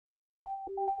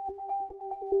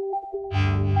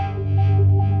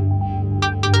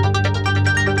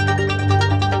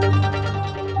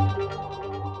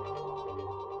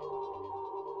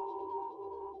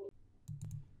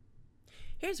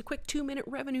Here's a quick 2-minute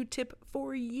revenue tip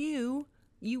for you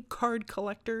card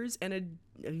collectors and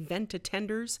event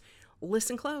attenders.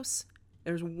 Listen close.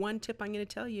 There's one tip I'm going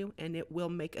to tell you, and it will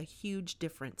make a huge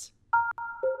difference.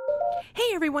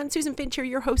 Hey everyone, Susan Finch here,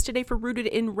 your host today for Rooted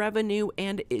in Revenue,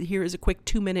 and here is a quick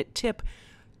 2-minute tip.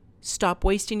 Stop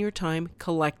wasting your time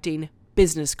collecting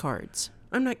business cards.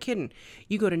 I'm not kidding.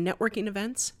 You go to networking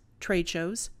events, trade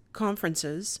shows,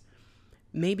 conferences,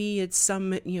 maybe it's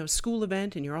some school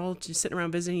event and you're all just sitting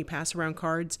around visiting, you pass around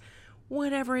cards.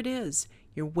 Whatever it is,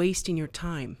 you're wasting your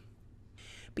time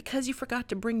because you forgot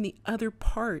to bring the other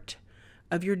part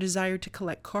of your desire to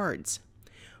collect cards.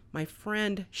 My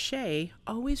friend Shay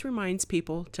always reminds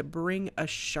people to bring a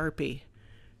Sharpie.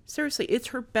 Seriously, it's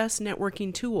her best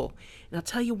networking tool. And I'll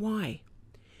tell you why.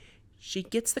 She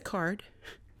gets the card,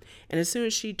 and as soon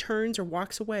as she turns or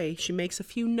walks away, she makes a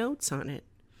few notes on it.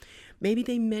 Maybe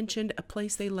they mentioned a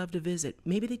place they love to visit.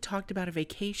 Maybe they talked about a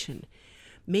vacation.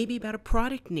 Maybe about a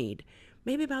product need.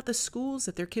 Maybe about the schools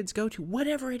that their kids go to.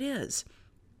 Whatever it is.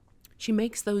 She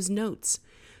makes those notes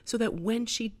so that when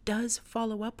she does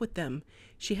follow up with them,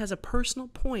 she has a personal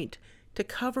point to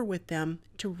cover with them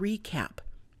to recap.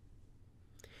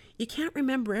 You can't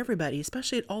remember everybody,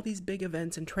 especially at all these big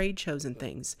events and trade shows and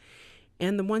things.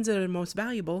 And the ones that are most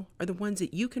valuable are the ones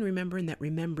that you can remember and that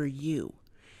remember you.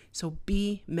 So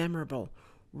be memorable.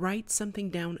 Write something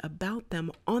down about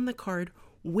them on the card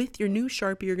with your new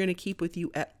Sharpie you're going to keep with you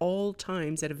at all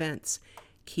times at events.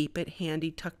 Keep it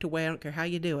handy, tucked away. I don't care how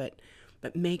you do it,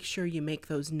 but make sure you make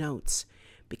those notes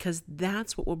because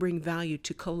that's what will bring value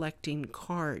to collecting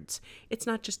cards. It's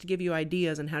not just to give you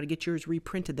ideas on how to get yours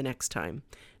reprinted the next time.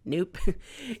 Nope.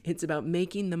 It's about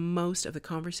making the most of the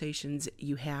conversations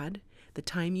you had, the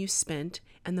time you spent,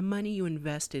 and the money you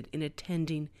invested in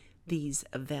attending these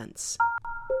events.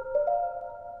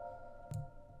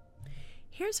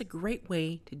 Here's a great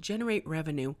way to generate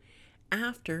revenue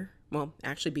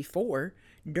before,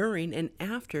 during, and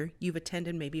after you've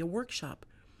attended maybe a workshop,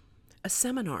 a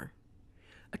seminar,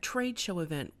 a trade show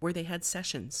event where they had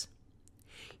sessions.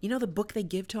 You know the book they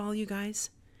give to all you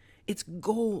guys? It's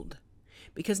gold.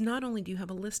 Because not only do you have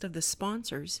a list of the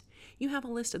sponsors, you have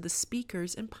a list of the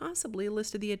speakers and possibly a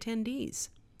list of the attendees.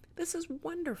 This is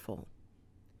wonderful.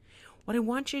 What I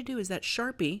want you to do is that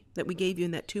Sharpie that we gave you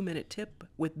in that 2-minute tip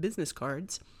with business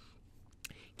cards,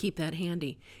 keep that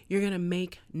handy. You're going to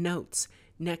make notes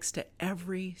next to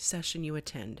every session you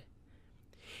attend.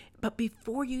 But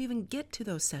before you even get to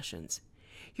those sessions,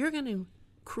 you're going to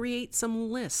create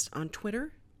some lists on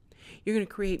Twitter. You're going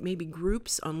to create maybe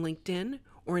groups on LinkedIn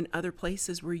or in other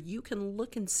places where you can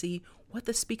look and see what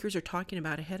the speakers are talking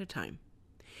about ahead of time.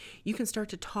 You can start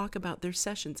to talk about their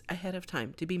sessions ahead of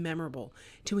time to be memorable,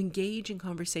 to engage in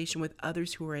conversation with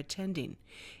others who are attending.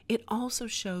 It also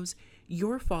shows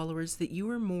your followers that you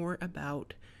are more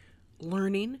about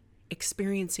learning,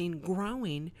 experiencing,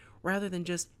 growing, rather than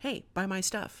just, hey, buy my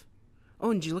stuff.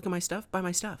 Oh, and did you look at my stuff? Buy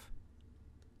my stuff.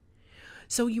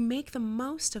 So you make the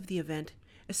most of the event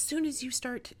as soon as you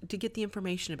start to get the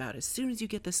information about it, as soon as you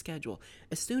get the schedule,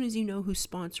 as soon as you know who's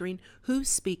sponsoring, who's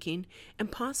speaking,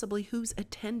 and possibly who's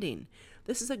attending.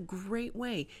 This is a great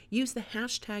way. Use the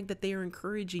hashtag that they are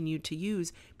encouraging you to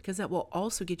use because that will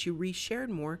also get you reshared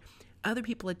more. Other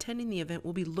people attending the event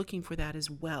will be looking for that as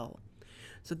well.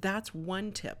 So that's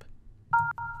one tip.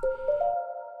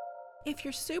 If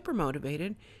you're super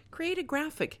motivated, create a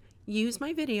graphic. Use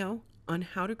my video on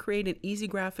how to create an easy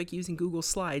graphic using Google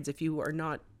Slides if you are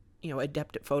not,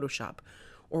 adept at Photoshop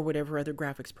or whatever other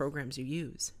graphics programs you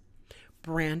use.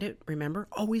 Brand it, remember,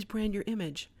 always brand your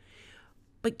image.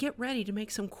 But get ready to make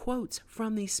some quotes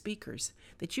from these speakers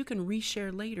that you can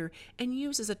reshare later and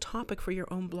use as a topic for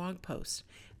your own blog post.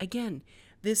 Again,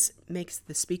 this makes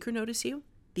the speaker notice you,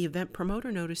 the event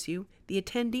promoter notice you, the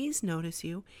attendees notice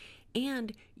you,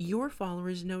 and your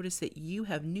followers notice that you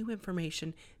have new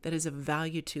information that is of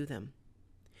value to them.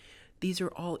 These are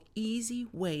all easy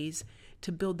ways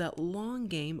to build that long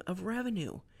game of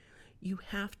revenue. You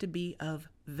have to be of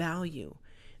value.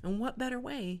 And what better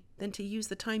way than to use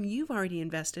the time you've already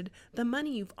invested, the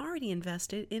money you've already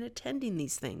invested in attending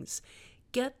these things.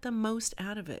 Get the most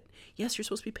out of it. Yes, you're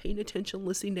supposed to be paying attention,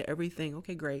 listening to everything.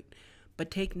 Okay, great. But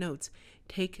take notes,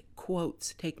 take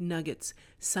quotes, take nuggets,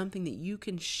 something that you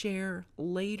can share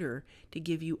later to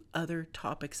give you other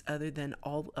topics other than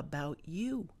all about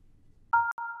you.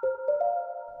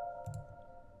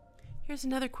 Here's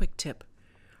another quick tip.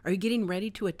 Are you getting ready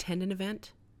to attend an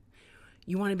event?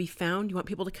 You want to be found? You want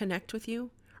people to connect with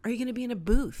you? Are you going to be in a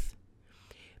booth?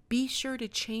 Be sure to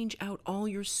change out all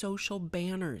your social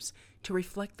banners to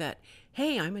reflect that,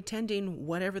 hey, I'm attending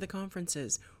whatever the conference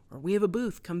is, or we have a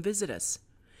booth, come visit us.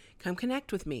 Come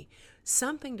connect with me.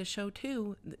 Something to show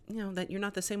too, that you're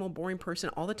not the same old boring person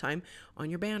all the time on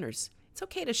your banners. It's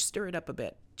okay to stir it up a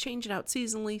bit, change it out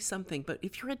seasonally, something. But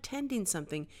if you're attending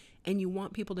something and you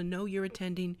want people to know you're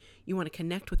attending, you want to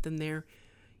connect with them there,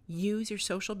 use your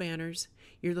social banners,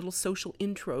 your little social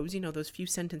intros, those few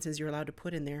sentences you're allowed to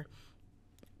put in there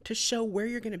to show where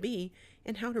you're going to be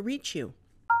and how to reach you.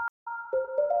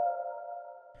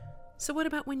 So what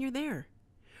about when you're there?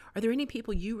 Are there any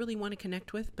people you really want to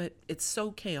connect with, but it's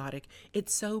so chaotic,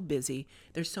 it's so busy,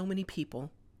 there's so many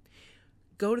people?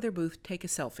 Go to their booth, take a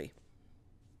selfie.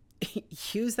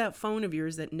 Use that phone of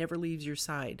yours that never leaves your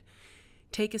side.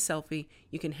 Take a selfie.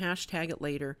 You can hashtag it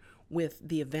later with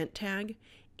the event tag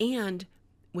and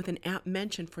with an app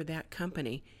mention for that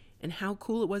company and how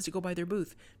cool it was to go by their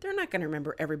booth. They're not going to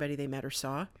remember everybody they met or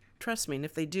saw. Trust me, and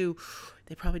if they do,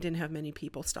 they probably didn't have many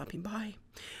people stopping by.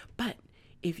 But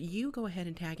if you go ahead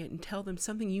and tag it and tell them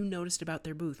something you noticed about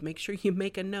their booth, make sure you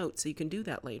make a note so you can do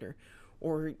that later.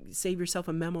 Or save yourself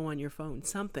a memo on your phone,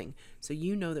 something, so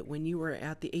you know that when you were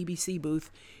at the ABC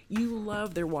booth, you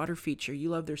love their water feature, you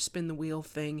love their spin the wheel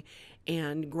thing,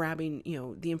 and grabbing,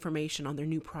 the information on their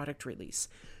new product release.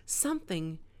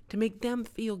 Something to make them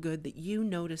feel good that you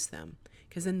notice them,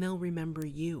 because then they'll remember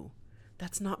you.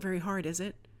 That's not very hard, is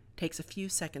it? Takes a few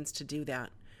seconds to do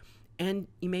that. And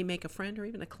you may make a friend or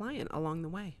even a client along the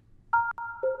way.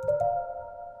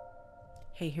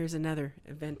 Hey, here's another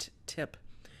event tip.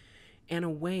 And a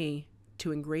way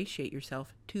to ingratiate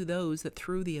yourself to those that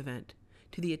threw the event,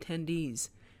 to the attendees.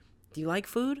 Do you like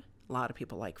food? A lot of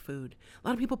people like food. A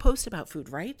lot of people post about food,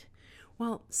 right?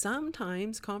 Well,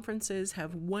 sometimes conferences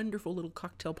have wonderful little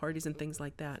cocktail parties and things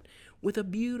like that with a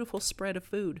beautiful spread of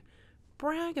food.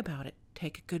 Brag about it.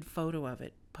 Take a good photo of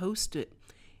it. Post it.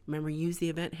 Remember, use the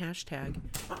event hashtag.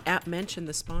 Mention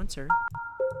the sponsor.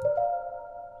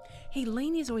 Hey,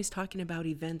 Lainey's always talking about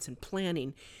events and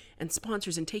planning and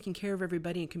sponsors and taking care of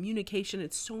everybody and communication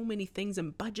and so many things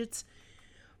and budgets.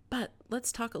 But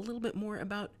let's talk a little bit more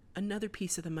about another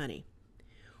piece of the money.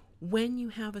 When you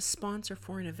have a sponsor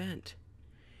for an event,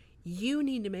 you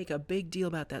need to make a big deal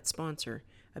about that sponsor,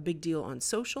 a big deal on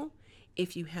social.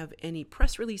 If you have any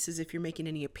press releases, if you're making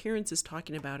any appearances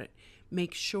talking about it,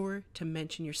 make sure to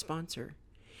mention your sponsor.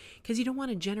 Because you don't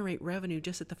want to generate revenue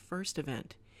just at the first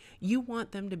event. You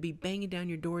want them to be banging down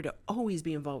your door to always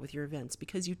be involved with your events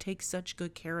because you take such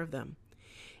good care of them.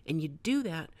 And you do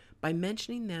that by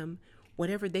mentioning them,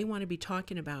 whatever they want to be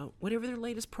talking about, whatever their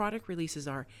latest product releases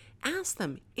are. Ask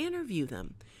them, interview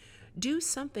them. Do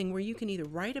something where you can either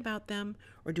write about them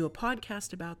or do a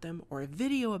podcast about them or a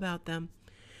video about them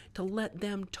to let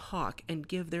them talk and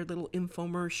give their little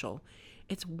infomercial.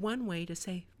 It's one way to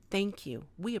say, thank you.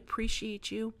 We appreciate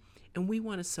you and we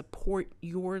want to support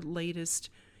your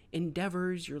latest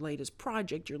endeavors, your latest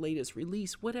project, your latest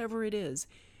release, whatever it is,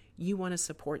 you want to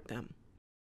support them.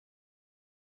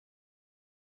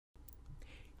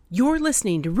 You're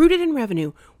listening to Rooted in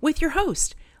Revenue with your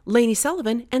host, Lainey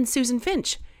Sullivan and Susan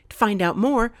Finch. To find out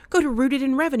more, go to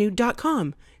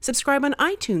rootedinrevenue.com. Subscribe on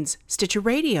iTunes, Stitcher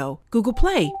Radio, Google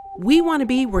Play. We want to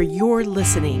be where you're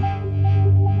listening.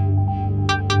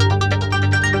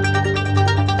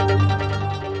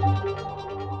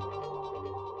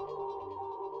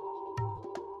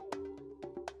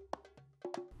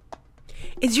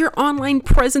 Is your online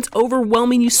presence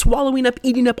overwhelming you, swallowing up,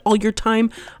 eating up all your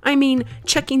time? I mean,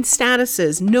 checking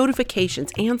statuses,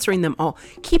 notifications, answering them all,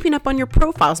 keeping up on your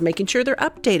profiles, making sure they're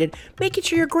updated, making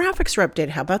sure your graphics are updated.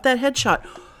 How about that headshot?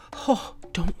 Oh,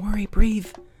 don't worry,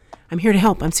 breathe. I'm here to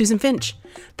help. I'm Susan Finch.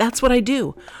 That's what I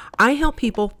do. I help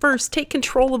people first take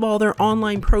control of all their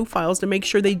online profiles to make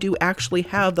sure they do actually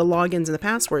have the logins and the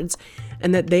passwords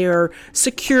and that they are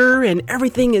secure and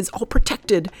everything is all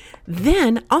protected.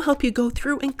 Then I'll help you go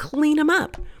through and clean them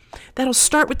up. That'll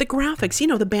start with the graphics,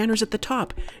 the banners at the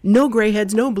top. No gray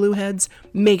heads, no blue heads.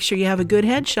 Make sure you have a good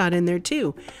headshot in there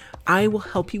too. I will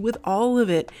help you with all of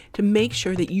it to make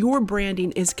sure that your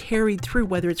branding is carried through,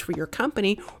 whether it's for your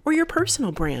company or your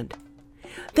personal brand.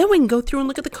 Then we can go through and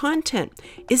look at the content.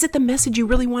 Is it the message you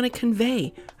really want to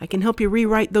convey? I can help you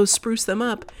rewrite those, spruce them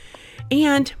up.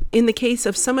 And in the case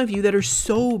of some of you that are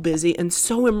so busy and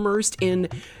so immersed in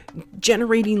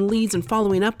generating leads and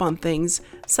following up on things,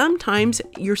 sometimes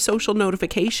your social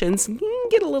notifications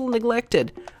get a little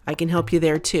neglected. I can help you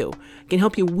there too. I can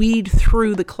help you weed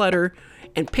through the clutter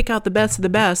and pick out the best of the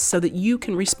best so that you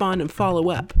can respond and follow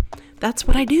up. That's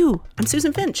what I do. I'm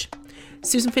Susan Finch.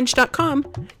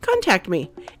 SusanFinch.com. Contact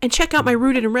me and check out my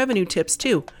Rooted in Revenue tips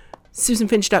too.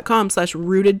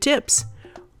 SusanFinch.com/rooted tips.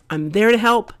 I'm there to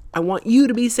help. I want you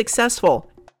to be successful.